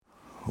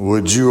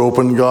Would you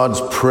open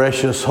God's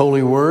precious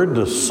holy word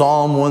to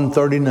Psalm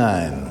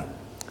 139?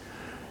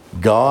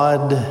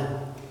 God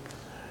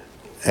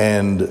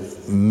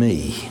and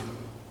me.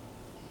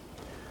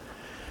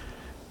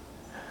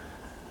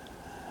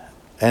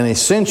 An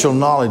essential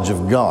knowledge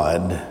of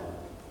God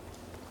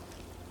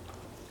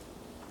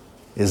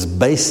is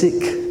basic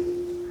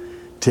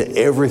to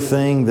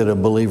everything that a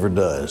believer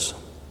does.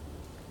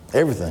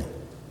 Everything.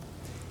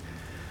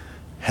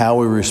 How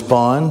we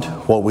respond,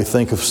 what we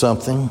think of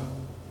something.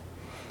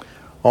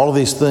 All of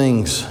these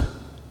things,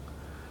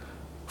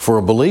 for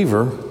a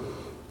believer,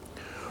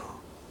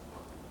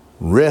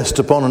 rest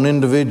upon an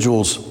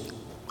individual's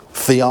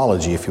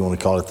theology, if you want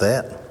to call it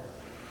that.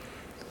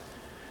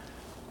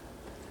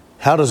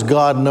 How does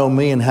God know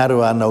me and how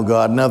do I know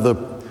God? Now,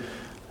 the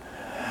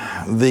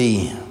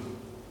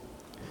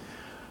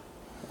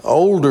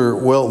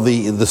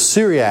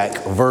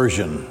Syriac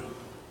version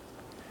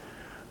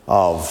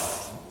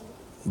of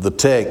the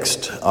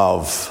text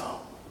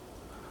of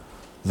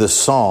this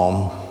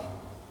psalm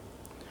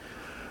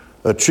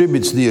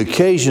attributes the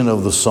occasion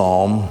of the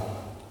psalm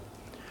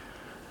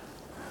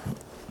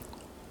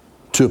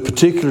to a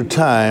particular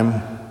time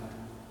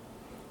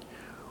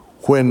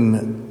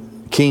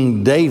when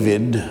King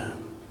David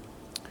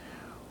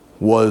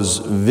was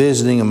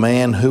visiting a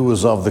man who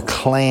was of the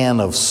clan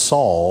of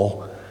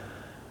Saul.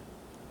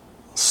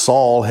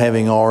 Saul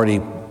having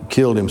already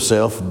killed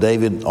himself,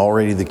 David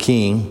already the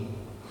king.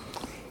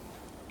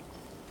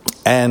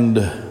 And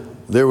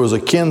there was a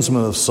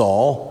kinsman of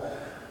Saul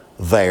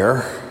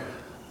there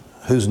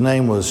whose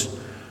name was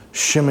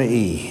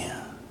Shimei.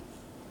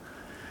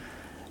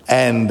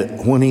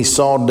 And when he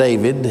saw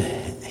David,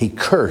 he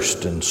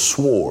cursed and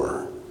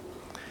swore.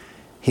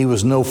 He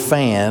was no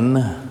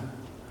fan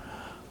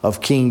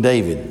of King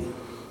David.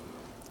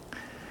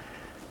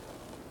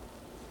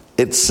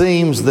 It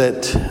seems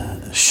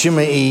that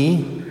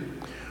Shimei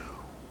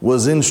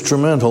was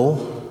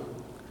instrumental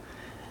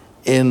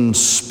in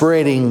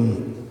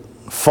spreading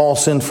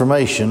false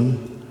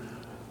information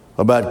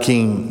about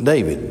King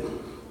David.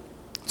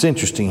 It's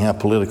interesting how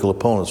political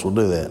opponents will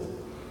do that.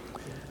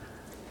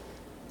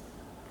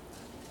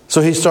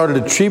 So he started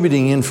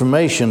attributing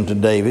information to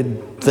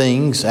David,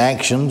 things,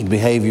 actions,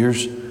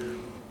 behaviors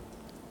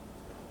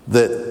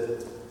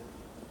that,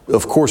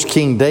 of course,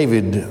 King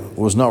David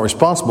was not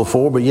responsible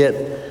for, but yet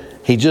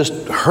he just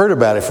heard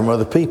about it from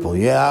other people.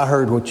 Yeah, I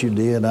heard what you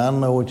did. I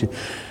know what you...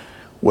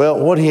 Well,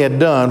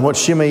 what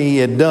Shimei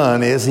had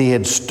done is he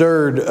had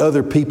stirred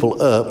other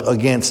people up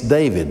against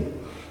David.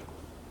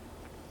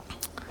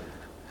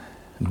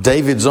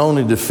 David's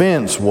only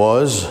defense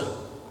was,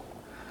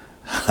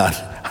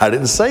 I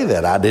didn't say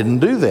that. I didn't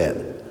do that.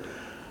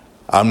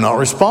 I'm not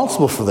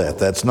responsible for that.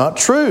 That's not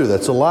true.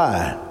 That's a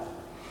lie.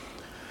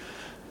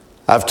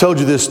 I've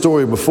told you this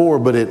story before,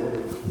 but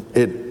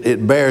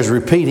it bears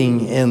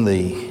repeating in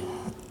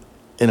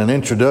an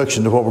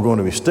introduction to what we're going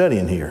to be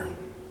studying here.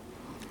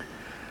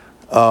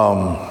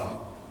 My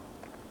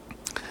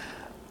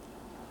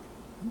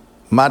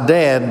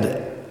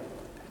dad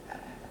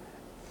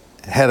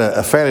had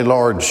a fairly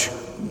large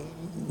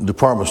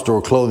department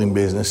store clothing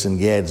business in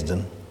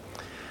Gadsden.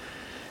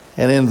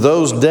 And in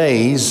those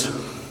days,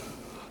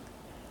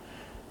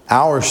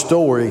 our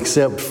store,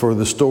 except for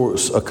the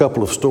stores, a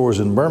couple of stores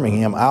in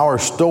Birmingham, our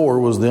store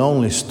was the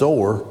only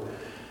store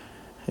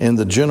in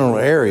the general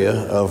area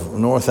of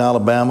North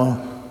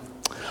Alabama,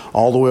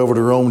 all the way over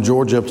to Rome,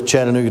 Georgia, up to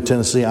Chattanooga,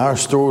 Tennessee. Our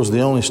store was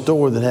the only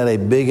store that had a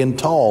big and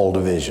tall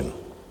division.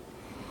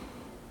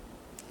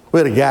 We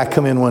had a guy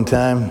come in one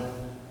time.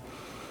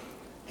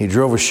 He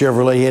drove a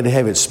Chevrolet. He had to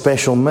have it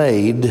special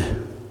made.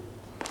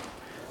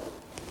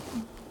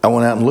 I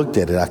went out and looked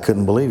at it. I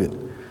couldn't believe it.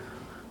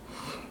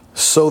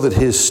 So that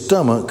his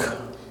stomach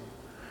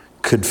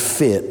could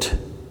fit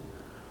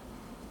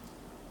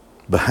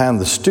behind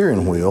the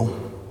steering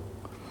wheel.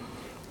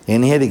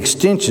 And he had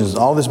extensions,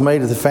 all this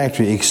made at the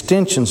factory,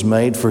 extensions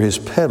made for his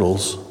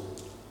pedals,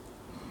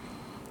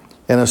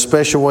 and a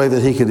special way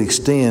that he could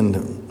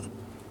extend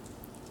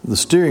the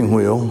steering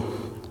wheel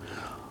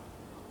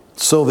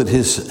so that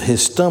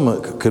his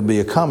stomach could be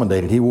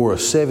accommodated. He wore a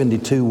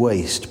 72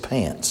 waist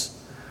pants.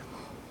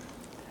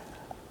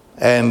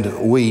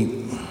 And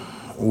we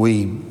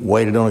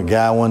waited on a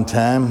guy one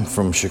time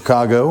from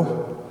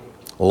Chicago,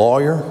 a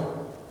lawyer.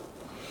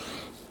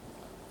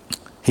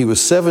 He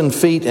was 7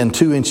 feet and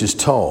 2 inches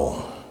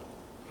tall.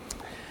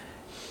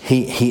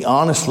 He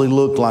honestly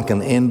looked like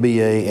an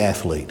NBA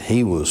athlete.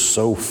 He was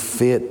so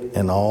fit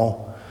and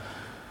all.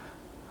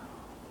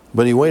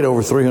 But he weighed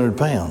over 300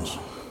 pounds.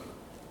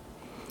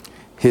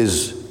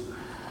 His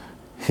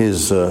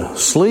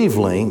sleeve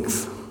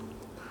length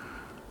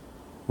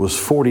was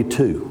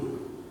 42.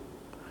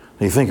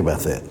 Now you think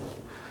about that.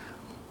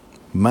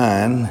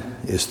 Mine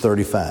is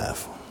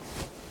 35.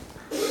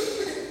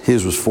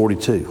 His was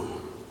 42.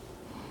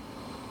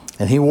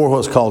 And he wore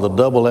what's called a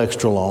double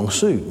extra long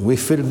suit. We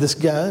fitted this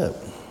guy up.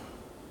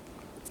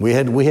 We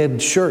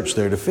had shirts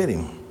there to fit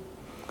him.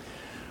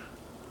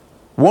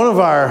 One of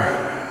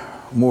our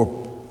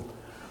more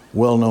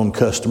well-known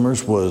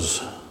customers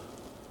was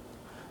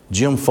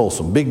Jim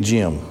Folsom, Big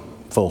Jim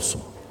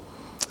Folsom,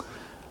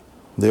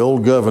 the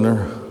old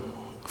governor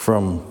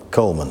from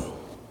Coleman.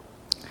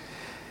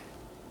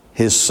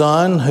 His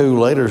son, who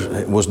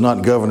later was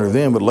not governor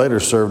then, but later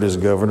served as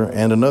governor,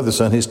 and another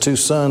son, his two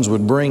sons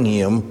would bring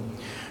him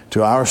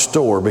to our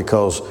store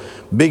because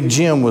Big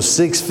Jim was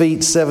 6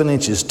 feet 7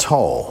 inches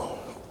tall.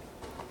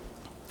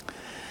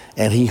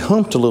 And he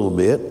humped a little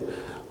bit,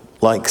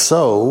 like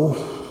so,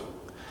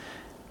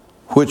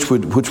 which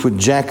would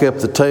jack up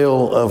the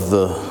tail of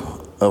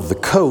the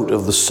coat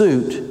of the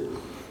suit.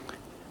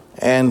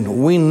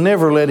 And we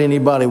never let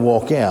anybody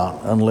walk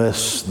out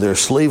unless their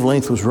sleeve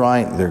length was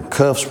right, their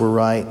cuffs were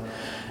right,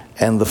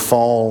 and the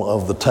fall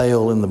of the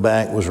tail in the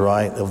back was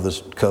right of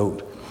the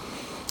coat.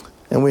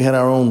 And we had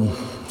our own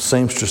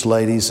seamstress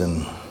ladies,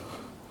 and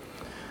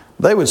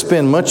they would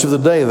spend much of the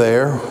day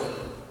there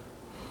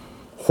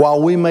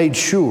while we made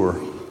sure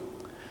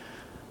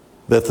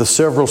that the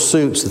several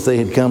suits that they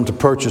had come to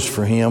purchase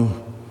for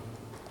him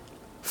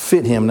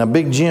fit him. Now,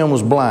 Big Jim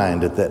was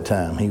blind at that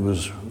time. He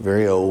was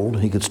very old.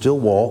 He could still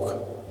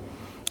walk.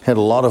 Had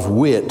a lot of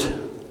wit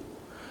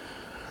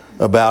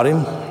about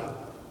him.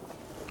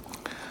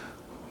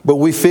 But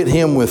we fit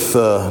him with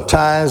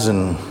ties,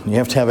 and you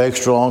have to have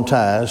extra long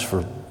ties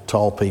for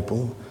tall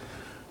people,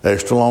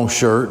 extra long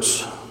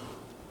shirts.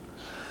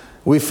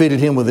 We fitted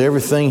him with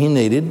everything he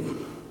needed.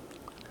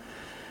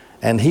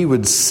 And he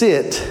would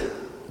sit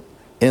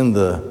in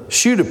the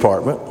shoe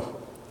department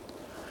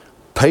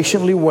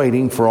patiently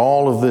waiting for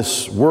all of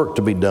this work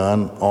to be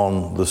done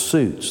on the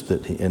suits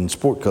and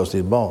sport coats he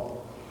had bought.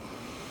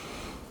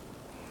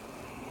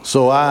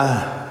 So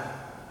I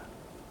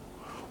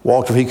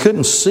walked. He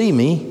couldn't see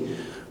me,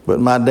 but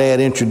my dad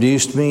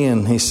introduced me,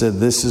 and he said,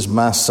 "This is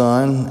my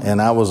son."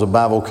 And I was a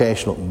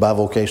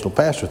bivocational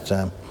pastor at the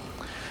time.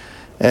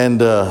 And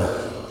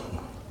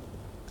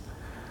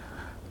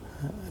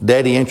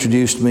Daddy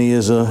introduced me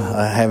as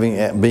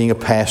being a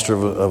pastor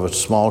of a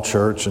small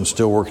church and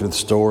still working at the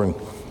store. And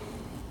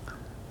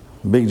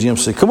Big Jim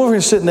said, "Come over here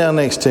and sit down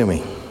next to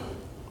me."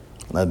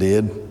 I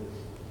did.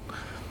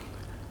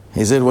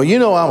 He said, "Well, you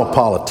know I'm a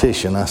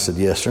politician." I said,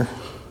 "Yes, sir."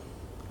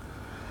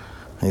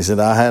 He said,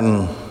 "I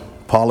hadn't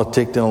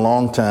politicked in a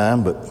long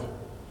time, but,"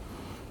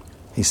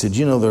 he said,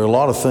 "you know, there are a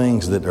lot of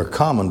things that are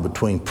common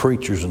between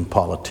preachers and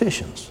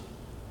politicians."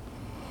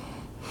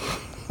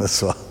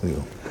 That's why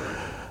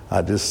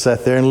I just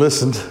sat there and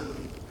listened.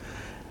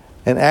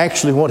 And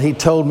actually what he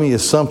told me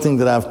is something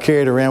that I've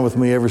carried around with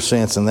me ever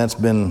since, and that's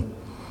been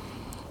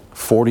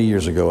 40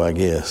 years ago, I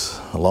guess,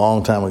 a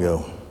long time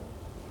ago.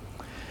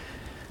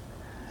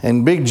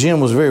 And Big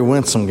Jim was a very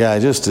winsome guy,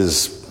 just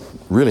as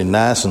really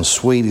nice and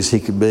sweet as he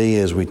could be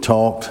as we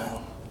talked.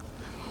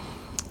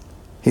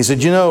 He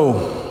said, "You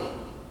know,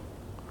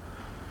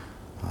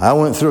 I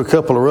went through a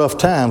couple of rough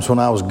times when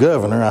I was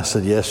governor." I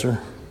said, "Yes, sir."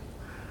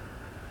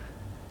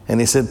 And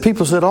he said,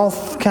 "People said all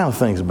kind of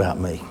things about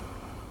me."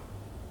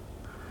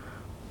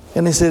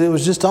 And he said, "It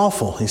was just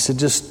awful." He said,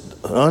 "Just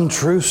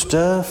untrue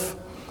stuff."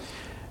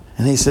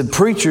 And he said,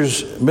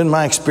 "Preachers, been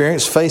my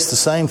experience, face the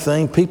same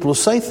thing. People will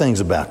say things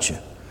about you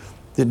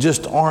that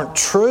just aren't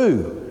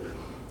true."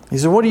 He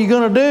said, "What are you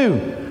going to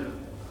do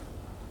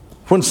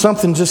when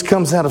something just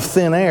comes out of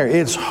thin air?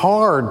 It's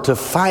hard to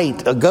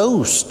fight a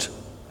ghost."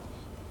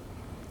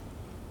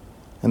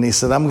 And he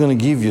said, "I'm going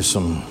to give you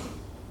some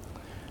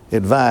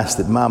advice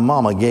that my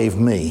mama gave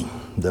me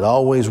that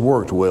always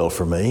worked well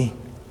for me."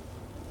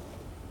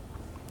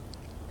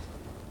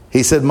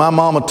 He said, "My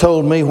mama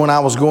told me when I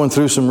was going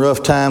through some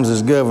rough times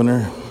as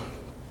governor,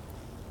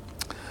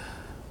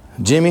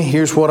 Jimmy,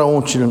 here's what I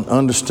want you to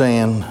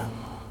understand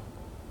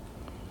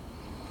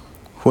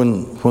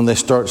when they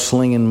start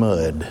slinging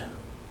mud.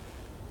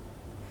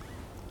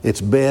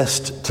 It's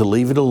best to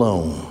leave it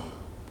alone.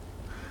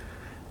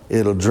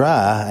 It'll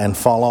dry and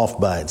fall off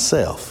by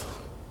itself.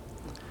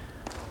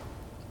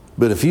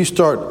 But if you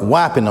start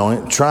wiping on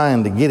it,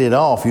 trying to get it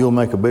off, you'll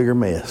make a bigger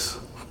mess."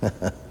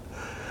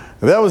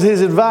 That was his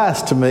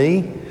advice to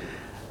me.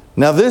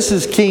 Now, this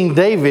is King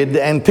David,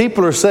 and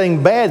people are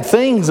saying bad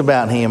things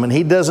about him, and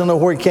he doesn't know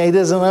where he came. He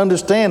doesn't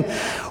understand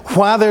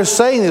why they're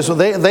saying this. Well,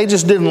 they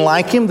just didn't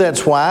like him,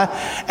 that's why.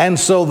 And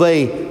so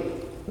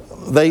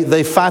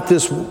they fight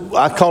this,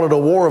 I call it a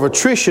war of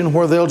attrition,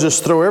 where they'll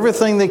just throw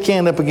everything they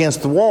can up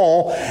against the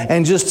wall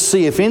and just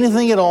see if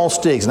anything at all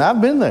sticks. And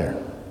I've been there.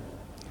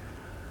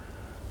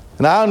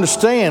 And I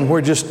understand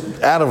where just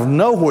out of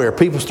nowhere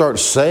people start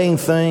saying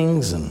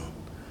things, and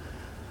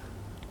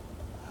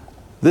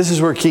this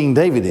is where King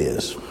David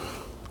is.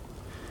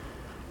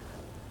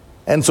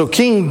 And so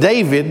King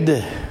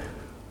David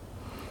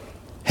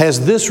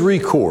has this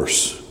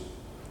recourse.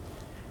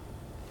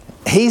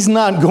 He's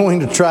not going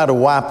to try to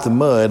wipe the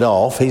mud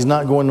off. He's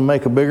not going to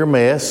make a bigger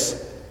mess.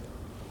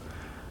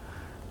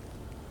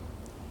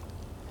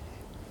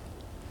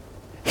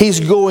 He's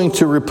going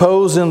to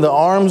repose in the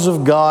arms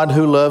of God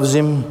who loves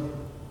him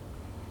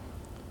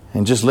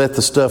and just let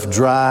the stuff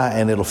dry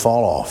and it'll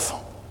fall off.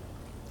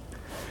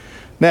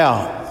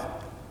 Now,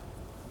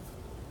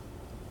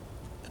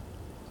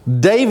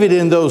 David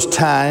in those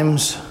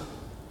times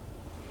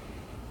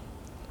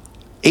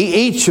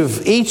Each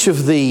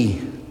of the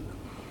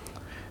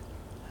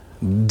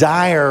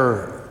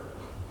dire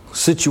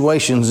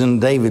situations in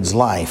David's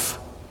life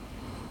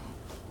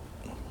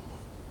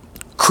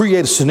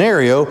create a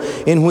scenario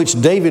in which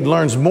David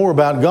learns more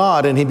about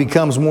God and he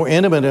becomes more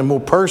intimate and more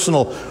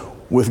personal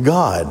with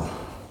God.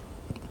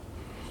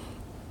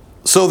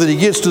 So that he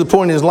gets to the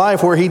point in his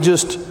life where he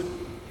just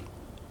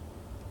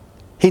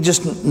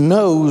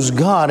knows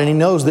God, and he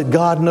knows that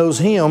God knows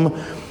him,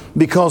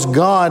 because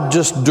God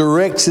just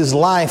directs his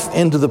life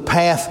into the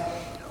path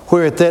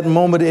where at that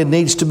moment it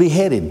needs to be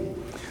headed.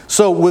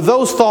 So with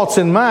those thoughts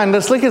in mind,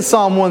 let's look at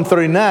Psalm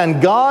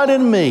 139, God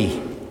and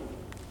me.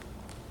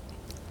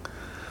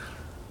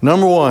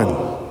 Number one,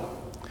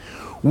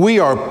 we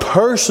are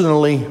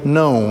personally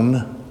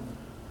known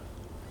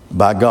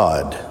by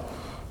God.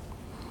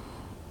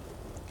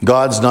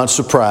 God's not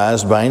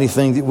surprised by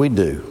anything that we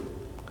do.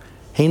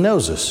 He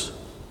knows us.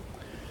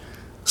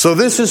 So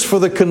this is for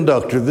the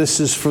conductor. This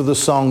is for the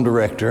song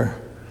director.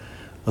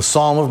 A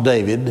Psalm of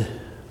David.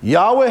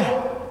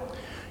 Yahweh,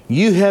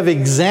 you have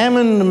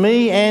examined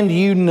me and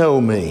you know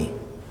me.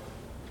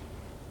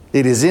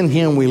 It is in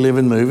him we live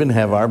and move and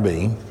have our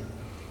being.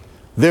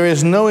 There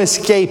is no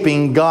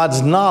escaping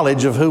God's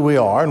knowledge of who we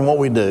are and what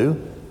we do.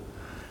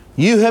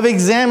 You have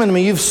examined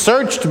me. You've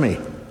searched me.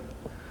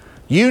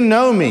 You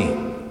know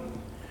me.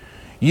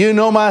 You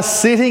know my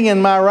sitting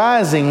and my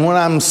rising. When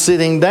I'm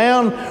sitting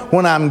down,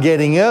 when I'm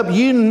getting up,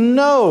 you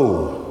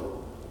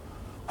know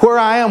where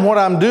I am, what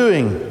I'm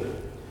doing.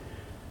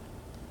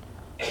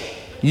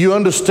 You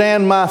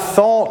understand my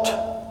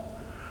thought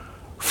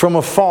from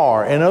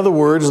afar. In other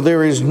words,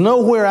 there is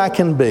nowhere I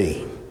can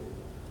be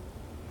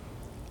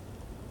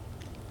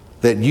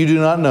that you do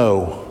not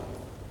know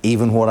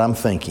even what I'm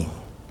thinking.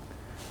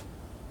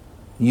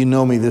 You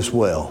know me this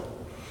well.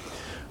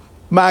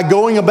 My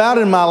going about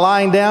and my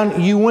lying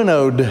down, you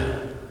winnowed.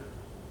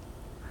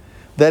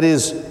 That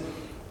is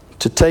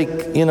to take,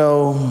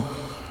 to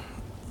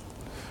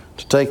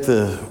take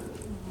the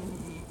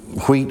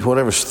wheat,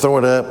 whatever, throw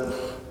it up,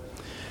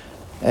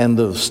 and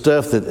the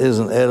stuff that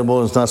isn't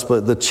edible, it's not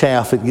supposed, the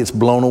chaff, it gets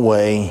blown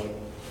away.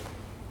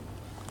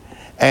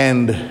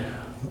 And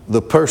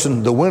the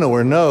person, the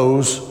winnower,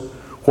 knows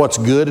what's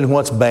good and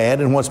what's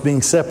bad and what's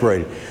being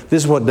separated.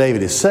 This is what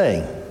David is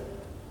saying.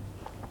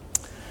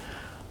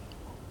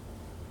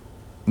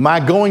 My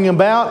going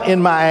about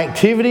in my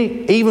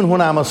activity, even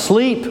when I'm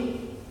asleep,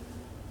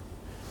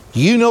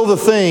 you know the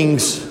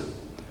things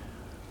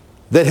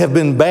that have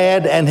been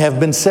bad and have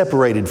been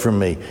separated from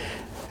me.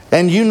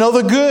 And you know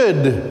the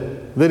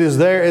good that is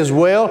there as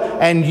well.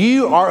 And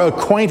you are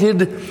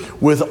acquainted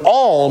with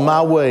all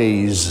my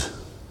ways.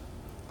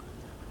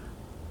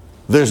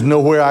 There's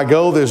nowhere I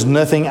go, there's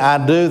nothing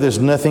I do, there's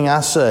nothing I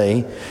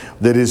say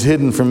that is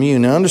hidden from you.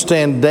 Now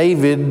understand,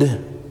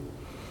 David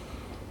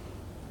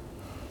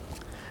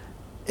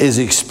is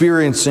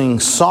experiencing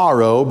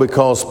sorrow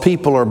because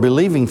people are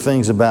believing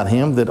things about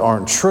him that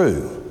aren't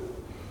true.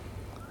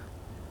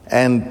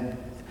 And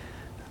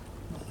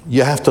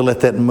you have to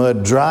let that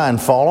mud dry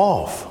and fall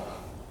off.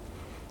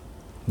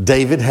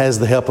 David has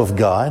the help of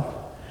God.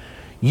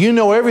 You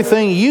know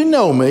everything. You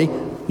know me.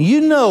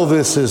 You know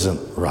this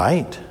isn't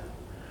right,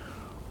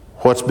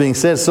 what's being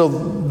said. So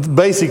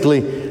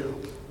basically,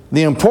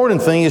 the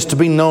important thing is to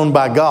be known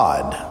by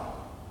God,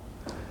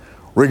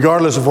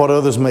 regardless of what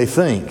others may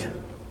think.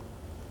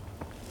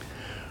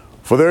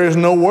 For there is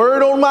no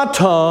word on my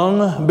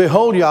tongue.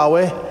 Behold,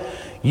 Yahweh,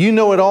 you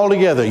know it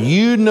altogether.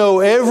 You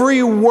know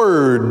every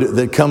word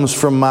that comes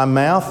from my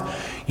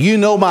mouth. You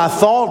know my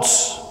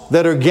thoughts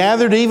that are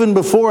gathered even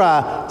before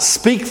I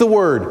speak the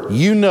word.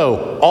 You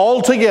know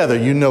altogether.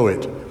 You know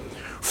it.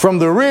 From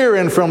the rear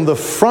and from the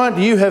front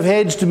you have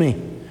hedged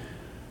me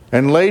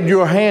and laid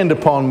your hand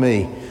upon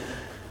me.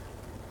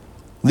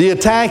 The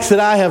attacks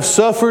that I have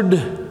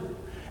suffered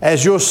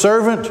as your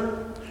servant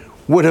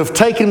would have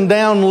taken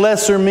down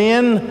lesser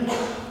men,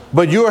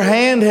 but your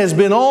hand has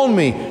been on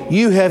me.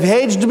 You have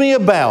hedged me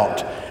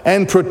about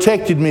and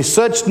protected me.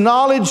 Such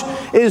knowledge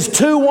is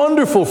too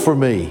wonderful for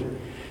me.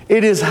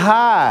 It is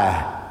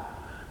high.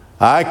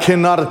 I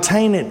cannot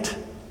attain it.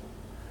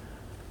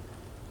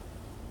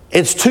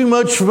 It's too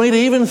much for me to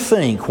even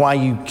think why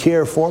you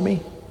care for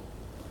me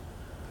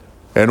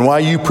and why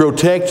you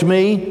protect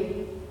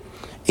me,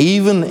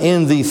 even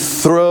in the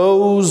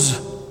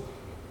throes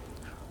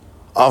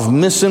of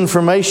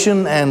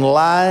misinformation and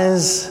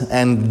lies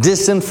and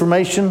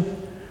disinformation.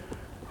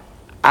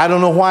 I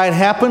don't know why it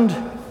happened,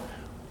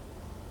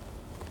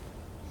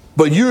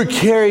 but you're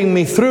carrying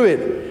me through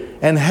it.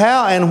 And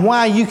how and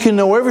why you can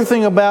know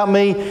everything about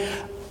me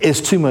is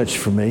too much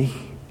for me.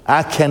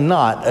 I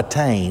cannot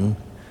attain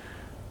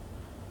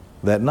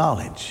that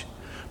knowledge.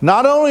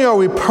 Not only are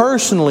we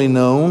personally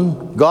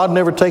known, God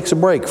never takes a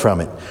break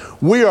from it.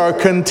 We are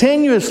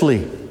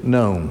continuously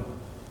known.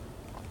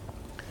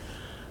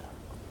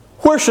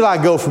 Where shall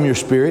I go from your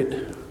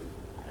spirit?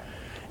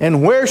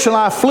 And where shall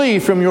I flee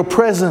from your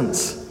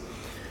presence?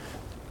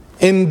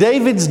 In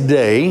David's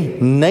day,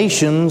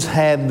 nations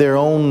had their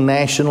own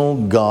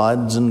national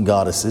gods and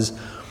goddesses.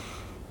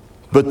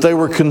 But they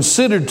were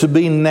considered to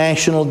be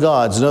national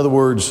gods. In other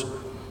words,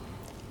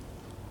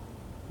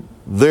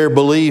 their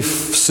belief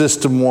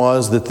system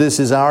was that this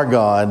is our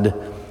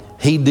God.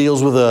 He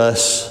deals with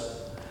us,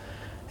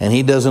 and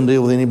He doesn't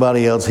deal with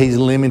anybody else. He's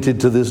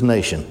limited to this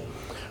nation.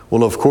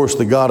 Well, of course,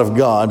 the God of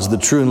gods, the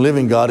true and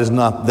living God, is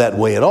not that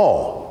way at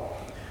all.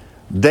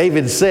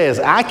 David says,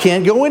 I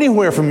can't go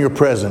anywhere from your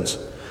presence.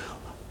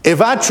 If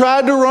I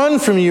tried to run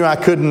from you, I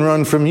couldn't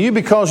run from you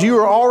because you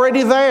are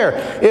already there.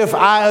 If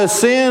I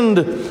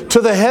ascend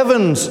to the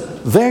heavens,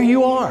 there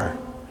you are.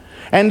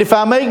 And if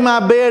I make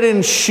my bed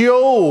in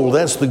Sheol,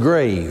 that's the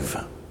grave,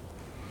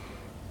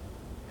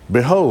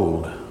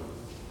 behold,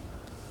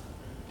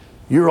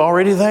 you're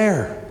already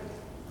there.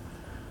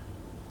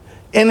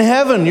 In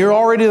heaven, you're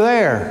already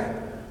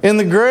there. In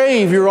the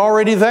grave, you're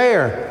already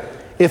there.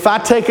 If I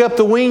take up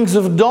the wings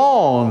of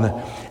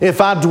dawn,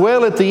 if I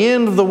dwell at the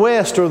end of the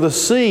west or the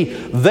sea,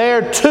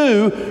 there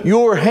too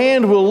your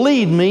hand will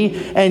lead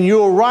me, and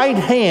your right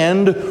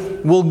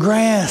hand will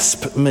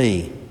grasp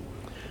me.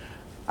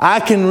 I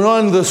can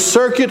run the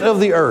circuit of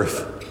the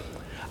earth.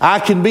 I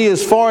can be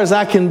as far as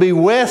I can be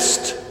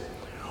west,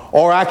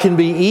 or I can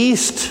be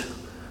east,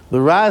 the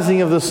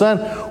rising of the sun.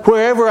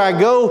 Wherever I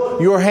go,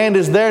 your hand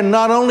is there,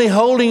 not only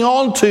holding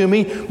on to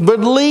me, but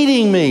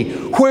leading me.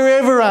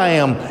 Wherever I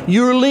am,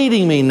 you're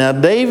leading me. Now,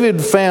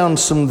 David found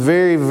some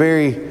very,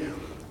 very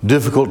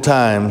difficult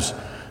times.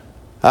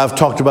 I've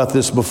talked about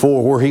this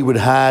before, where he would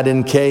hide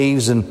in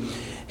caves and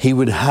he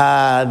would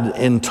hide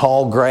in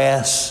tall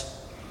grass.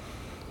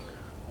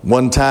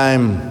 One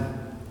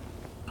time,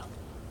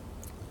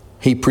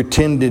 he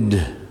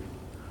pretended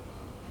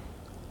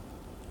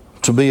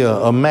to be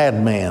a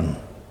madman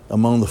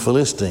among the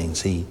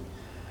Philistines. He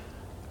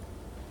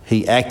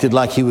acted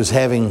like he was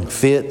having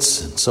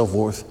fits and so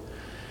forth.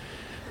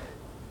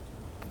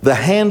 The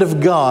hand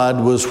of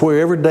God was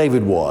wherever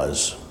David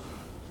was.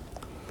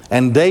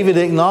 And David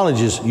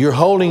acknowledges, you're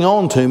holding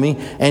on to me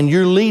and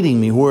you're leading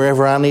me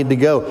wherever I need to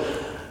go.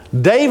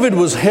 David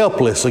was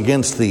helpless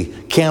against the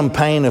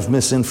campaign of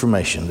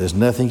misinformation. There's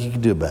nothing he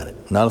could do about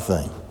it. Not a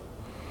thing.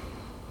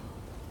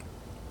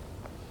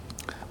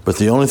 But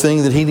the only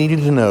thing that he needed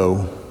to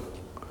know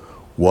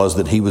was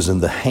that he was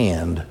in the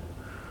hand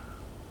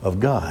of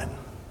God.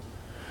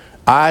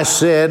 I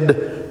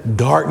said,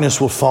 darkness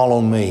will fall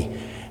on me,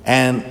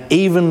 and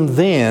even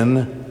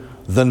then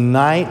the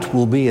night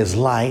will be as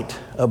light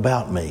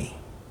about me.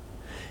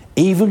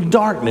 Even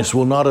darkness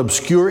will not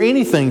obscure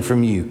anything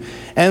from you,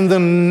 and the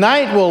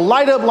night will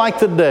light up like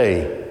the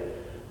day.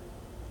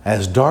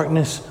 As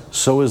darkness,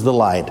 so is the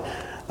light.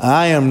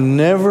 I am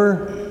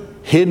never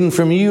hidden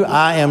from you.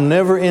 I am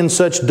never in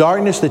such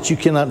darkness that you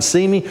cannot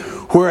see me.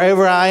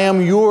 Wherever I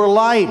am, your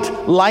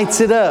light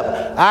lights it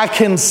up. I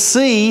can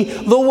see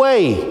the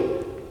way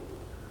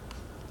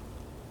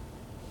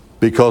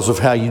because of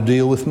how you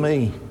deal with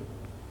me.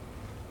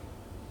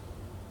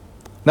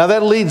 Now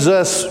that leads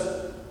us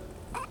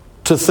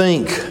to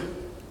think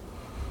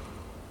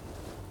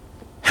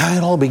how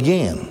it all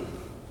began.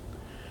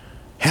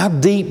 How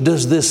deep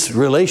does this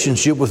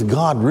relationship with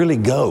God really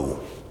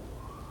go?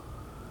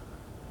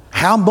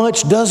 How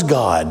much does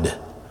God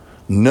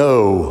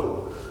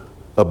know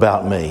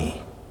about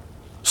me?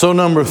 So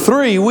number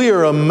 3, we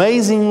are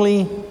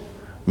amazingly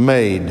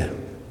made.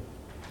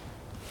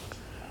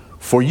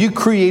 For you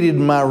created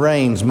my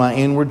reins, my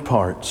inward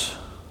parts,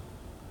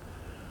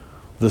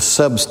 the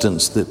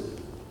substance that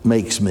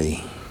makes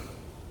me.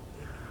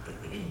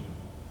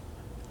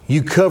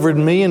 You covered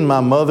me in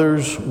my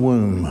mother's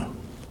womb.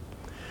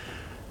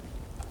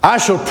 I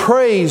shall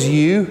praise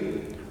you,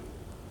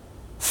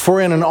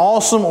 for in an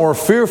awesome or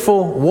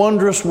fearful,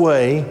 wondrous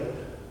way,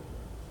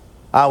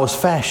 I was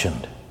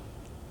fashioned.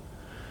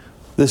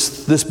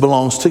 This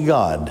belongs to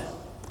God.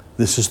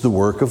 This is the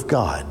work of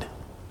God.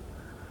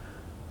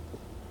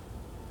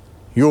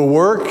 Your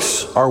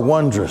works are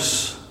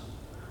wondrous,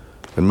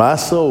 and my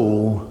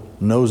soul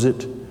knows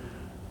it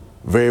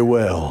very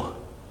well.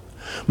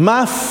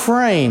 My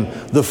frame,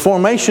 the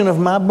formation of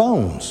my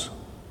bones,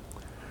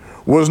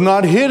 was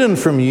not hidden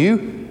from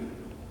you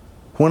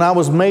when I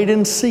was made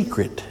in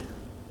secret.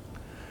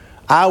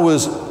 I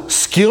was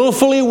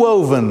skillfully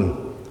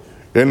woven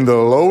in the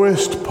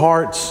lowest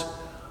parts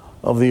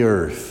of the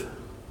earth.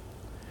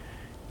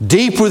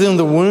 Deep within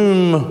the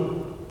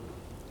womb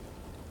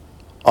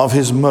of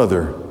his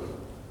mother.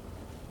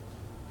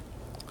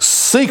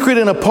 Secret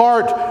and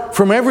apart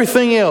from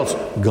everything else,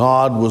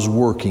 God was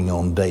working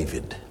on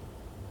David.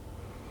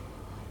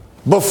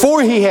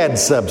 Before he had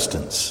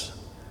substance,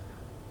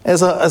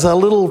 as a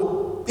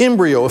little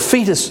embryo, a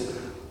fetus,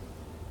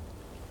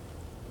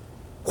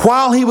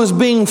 while he was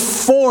being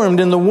formed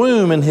in the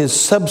womb and his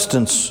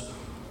substance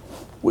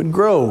would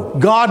grow.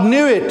 God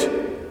knew it.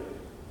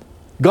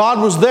 God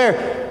was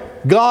there.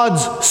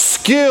 God's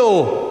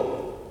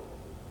skill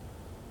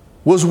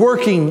was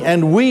working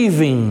and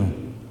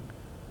weaving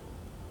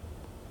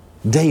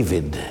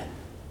David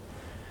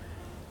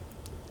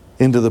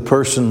into the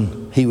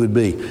person he would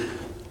be.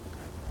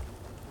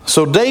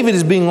 So David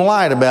is being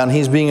lied about and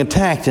he's being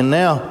attacked, and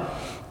now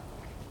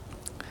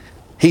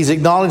He's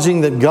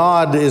acknowledging that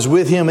God is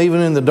with him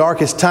even in the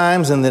darkest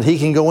times, and that he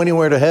can go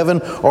anywhere to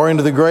heaven or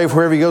into the grave.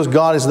 Wherever he goes,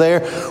 God is there.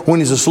 When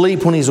he's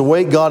asleep, when he's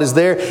awake, God is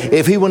there.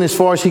 If he went as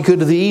far as he could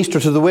to the east or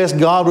to the west,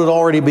 God would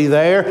already be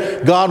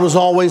there. God was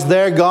always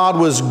there. God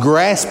was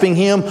grasping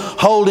him,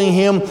 holding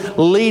him,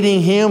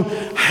 leading him.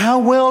 How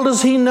well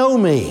does he know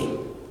me?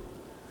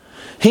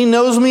 He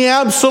knows me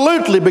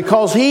absolutely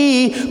because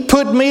he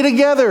put me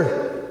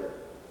together.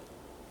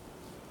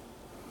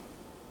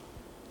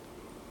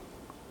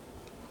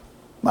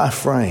 My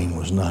frame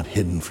was not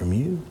hidden from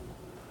you.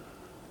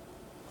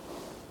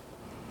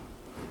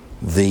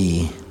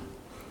 The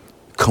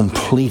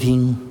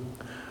completing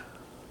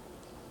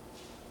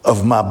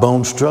of my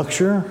bone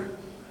structure,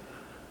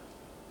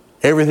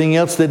 everything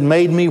else that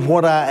made me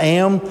what I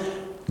am,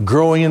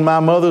 growing in my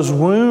mother's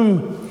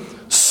womb,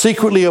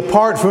 secretly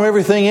apart from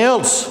everything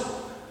else,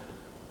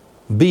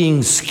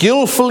 being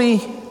skillfully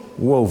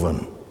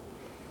woven.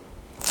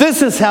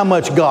 This is how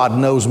much God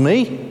knows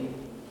me.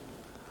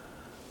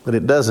 But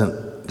it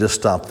doesn't just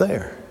stop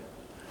there.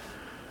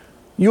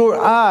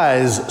 Your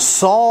eyes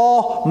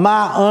saw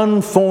my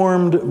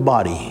unformed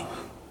body.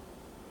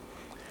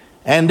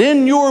 And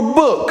in your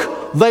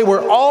book they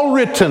were all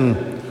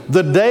written,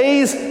 the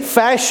days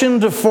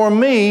fashioned for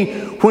me,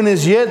 when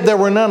as yet there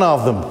were none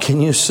of them.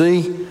 Can you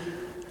see?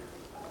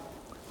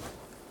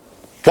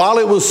 While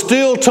it was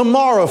still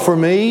tomorrow for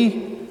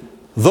me,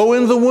 though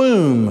in the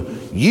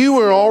womb, you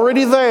were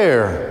already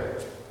there.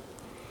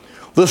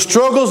 The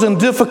struggles and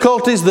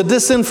difficulties, the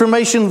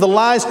disinformation, the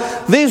lies,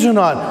 these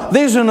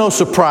are no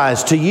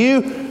surprise to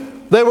you.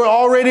 They were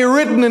already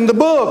written in the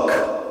book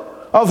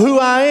of who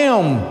I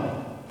am.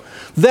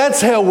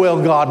 That's how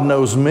well God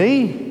knows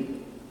me.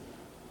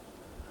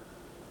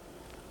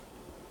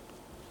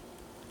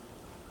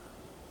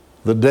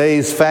 The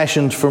days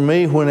fashioned for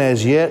me, when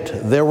as yet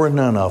there were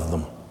none of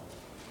them.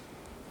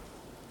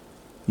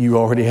 You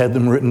already had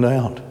them written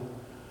out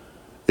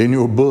in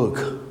your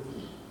book.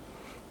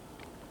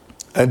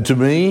 And to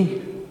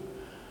me,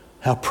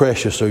 how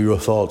precious are your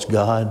thoughts,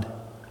 God.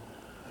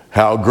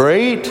 How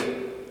great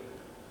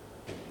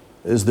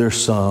is their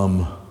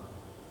sum,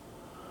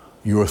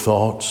 your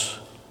thoughts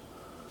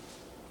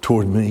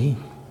toward me.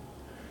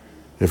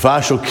 If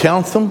I shall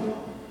count them,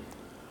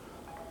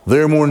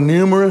 they're more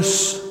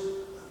numerous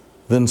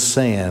than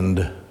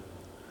sand.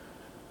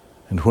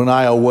 And when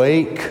I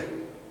awake,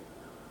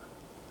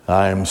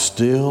 I am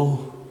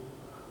still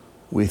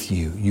with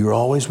you. You're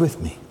always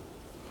with me.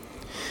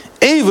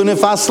 Even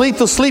if I sleep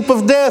the sleep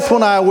of death,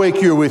 when I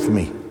awake, you're with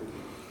me.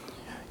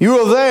 You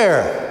are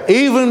there,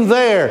 even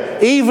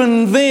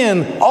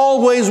then,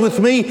 always with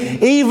me.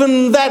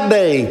 Even that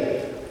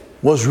day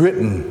was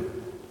written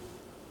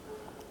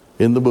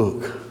in the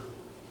book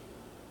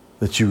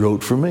that you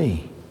wrote for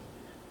me.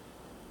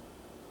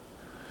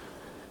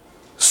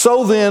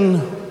 So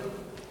then,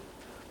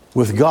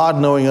 with God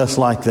knowing us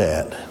like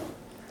that,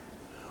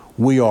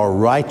 we are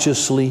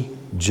righteously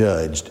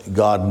judged.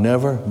 God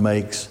never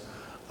makes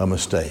a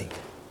mistake.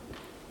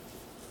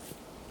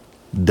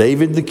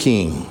 David the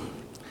king,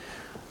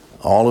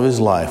 all of his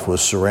life was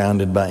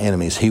surrounded by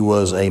enemies. He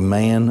was a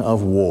man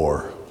of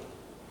war.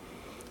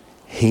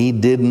 He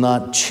did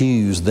not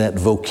choose that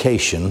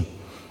vocation.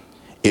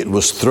 It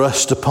was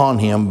thrust upon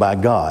him by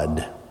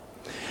God.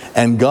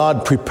 And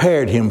God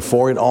prepared him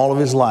for it all of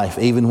his life,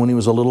 even when he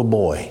was a little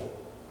boy.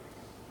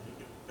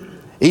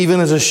 Even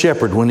as a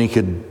shepherd, when he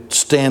could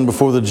stand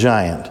before the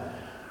giant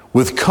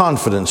with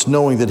confidence,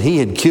 knowing that he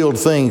had killed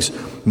things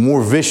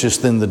more vicious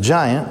than the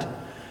giant,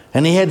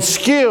 and he had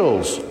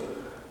skills,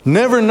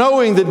 never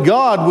knowing that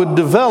God would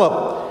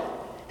develop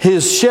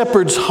his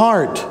shepherd's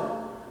heart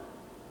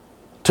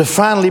to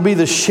finally be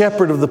the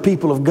shepherd of the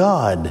people of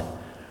God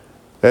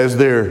as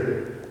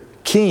their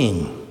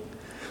king.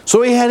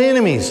 So he had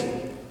enemies.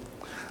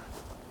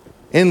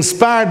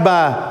 Inspired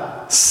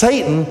by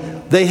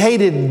Satan, they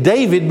hated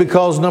David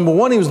because, number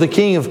one, he was the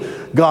king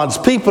of God's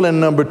people, and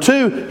number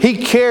two, he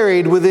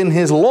carried within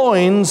his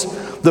loins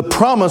the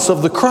promise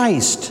of the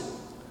Christ.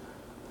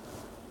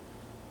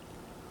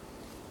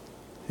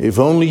 If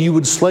only you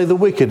would slay the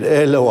wicked,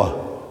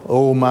 Eloah,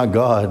 oh my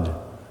God,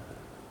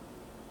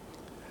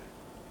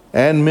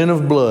 and men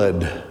of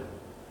blood,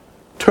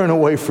 turn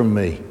away from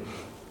me.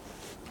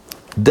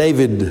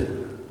 David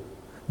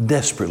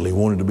desperately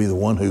wanted to be the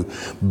one who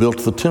built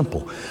the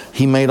temple.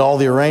 He made all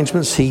the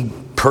arrangements. He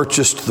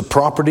purchased the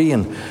property,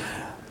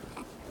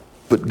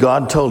 but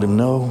God told him,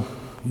 no,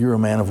 you're a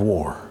man of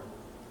war.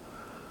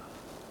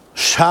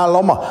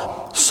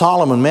 Shalom,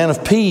 Solomon, man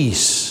of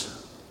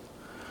peace,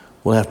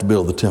 will have to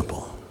build the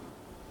temple.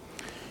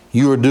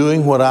 You are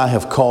doing what I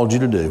have called you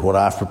to do, what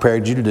I've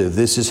prepared you to do.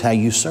 This is how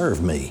you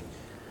serve me.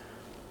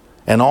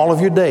 And all of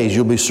your days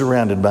you'll be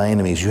surrounded by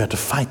enemies. You have to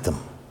fight them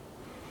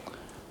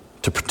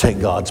to protect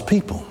God's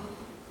people.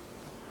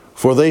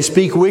 For they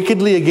speak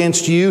wickedly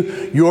against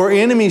you. Your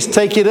enemies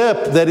take it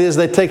up. That is,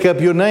 they take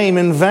up your name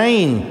in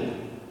vain.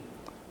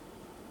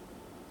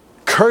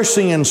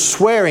 Cursing and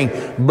swearing,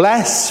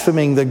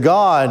 blaspheming the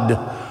God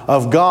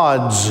of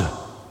gods.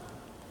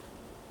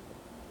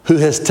 who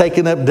has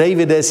taken up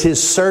David as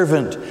his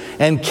servant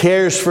and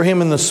cares for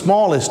him in the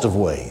smallest of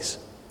ways.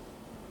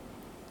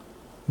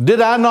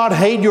 Did I not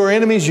hate your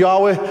enemies,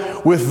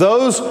 Yahweh? With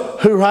those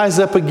who rise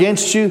up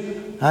against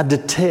you, I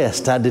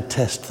detest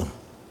them.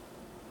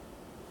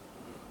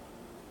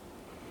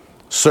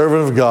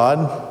 Servant of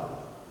God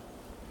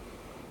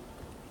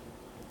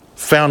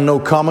found no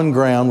common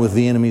ground with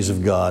the enemies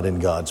of God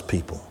and God's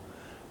people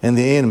and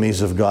the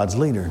enemies of God's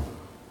leader.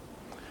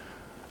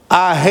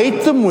 I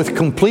hate them with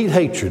complete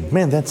hatred.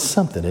 Man, that's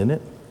something, isn't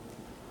it?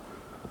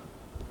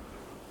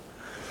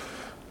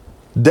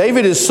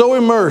 David is so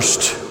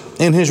immersed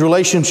in his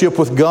relationship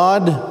with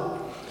God,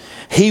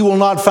 he will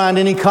not find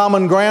any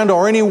common ground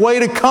or any way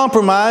to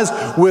compromise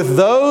with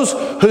those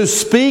who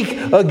speak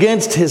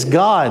against his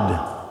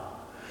God.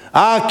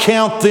 I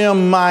count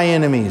them my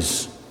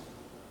enemies.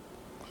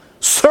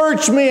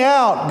 Search me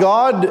out,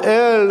 God,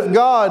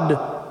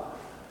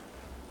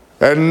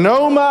 and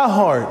know my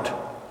heart.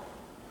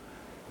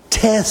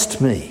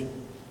 Test me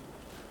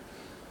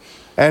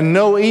and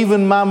know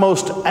even my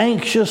most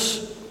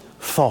anxious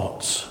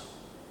thoughts,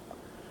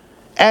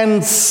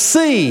 and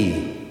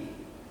see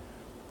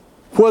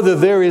whether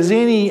there is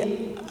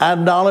any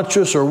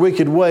idolatrous or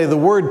wicked way. The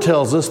Word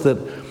tells us that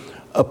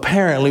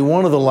apparently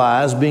one of the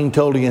lies being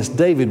told against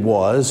David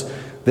was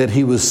that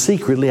he was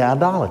secretly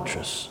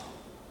idolatrous.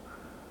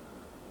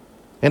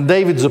 And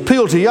David's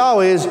appeal to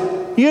Yahweh is,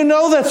 you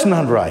know that's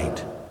not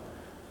right.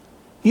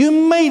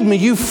 You made me,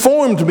 you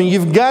formed me,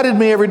 you've guided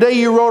me every day.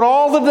 You wrote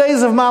all the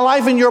days of my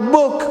life in your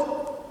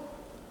book.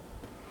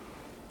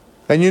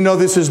 And you know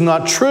this is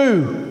not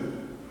true.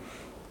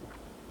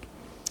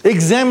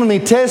 Examine me,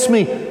 test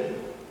me.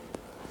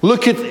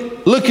 Look at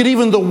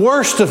even the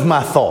worst of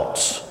my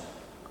thoughts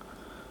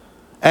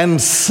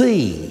and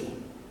see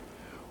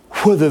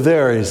whether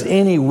there is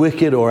any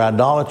wicked or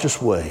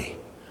idolatrous way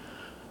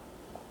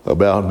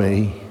about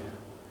me,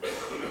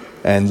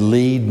 and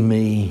lead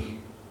me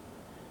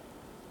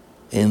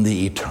in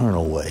the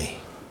eternal way,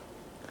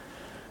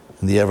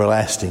 in the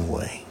everlasting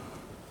way,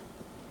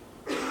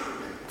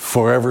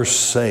 forever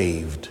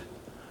saved,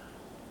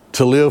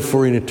 to live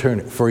for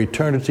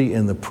eternity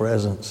in the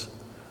presence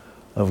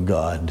of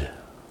God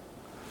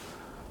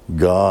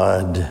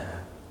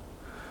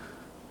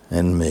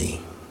and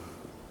me.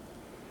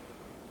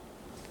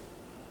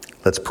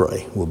 Let's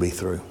pray. We'll be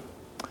through.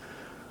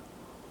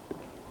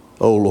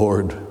 Oh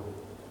Lord,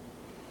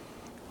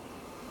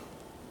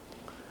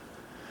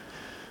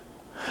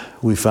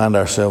 we find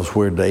ourselves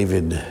where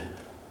David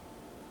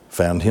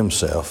found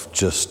himself,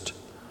 just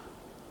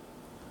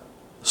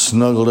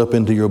snuggled up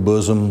into your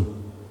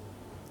bosom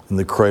in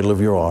the cradle of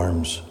your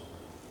arms,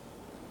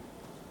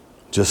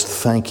 just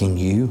thanking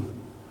you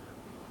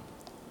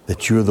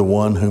that you're the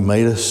one who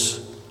made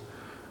us,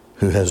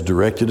 who has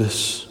directed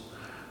us,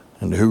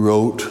 and who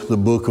wrote the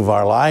book of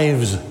our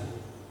lives,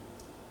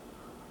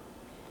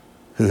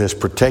 who has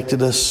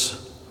protected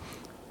us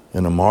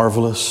in a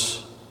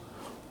marvelous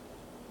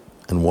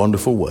and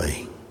wonderful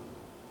way.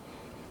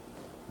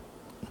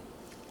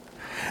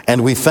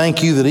 And we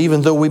thank you that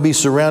even though we be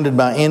surrounded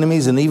by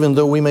enemies, and even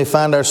though we may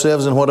find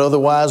ourselves in what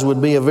otherwise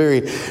would be a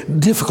very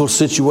difficult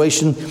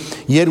situation,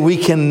 yet we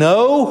can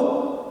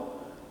know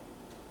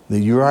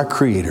that you're our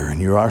Creator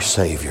and you're our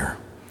Savior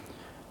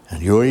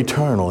and you're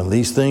eternal, and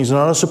these things are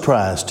not a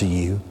surprise to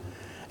you.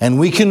 And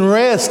we can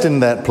rest in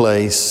that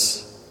place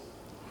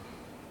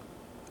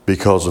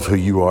because of who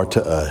you are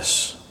to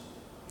us.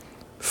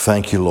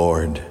 Thank you,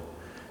 Lord.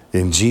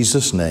 In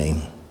Jesus'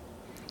 name,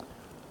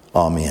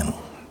 amen.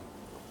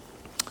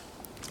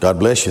 God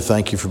bless you.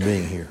 Thank you for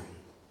being here.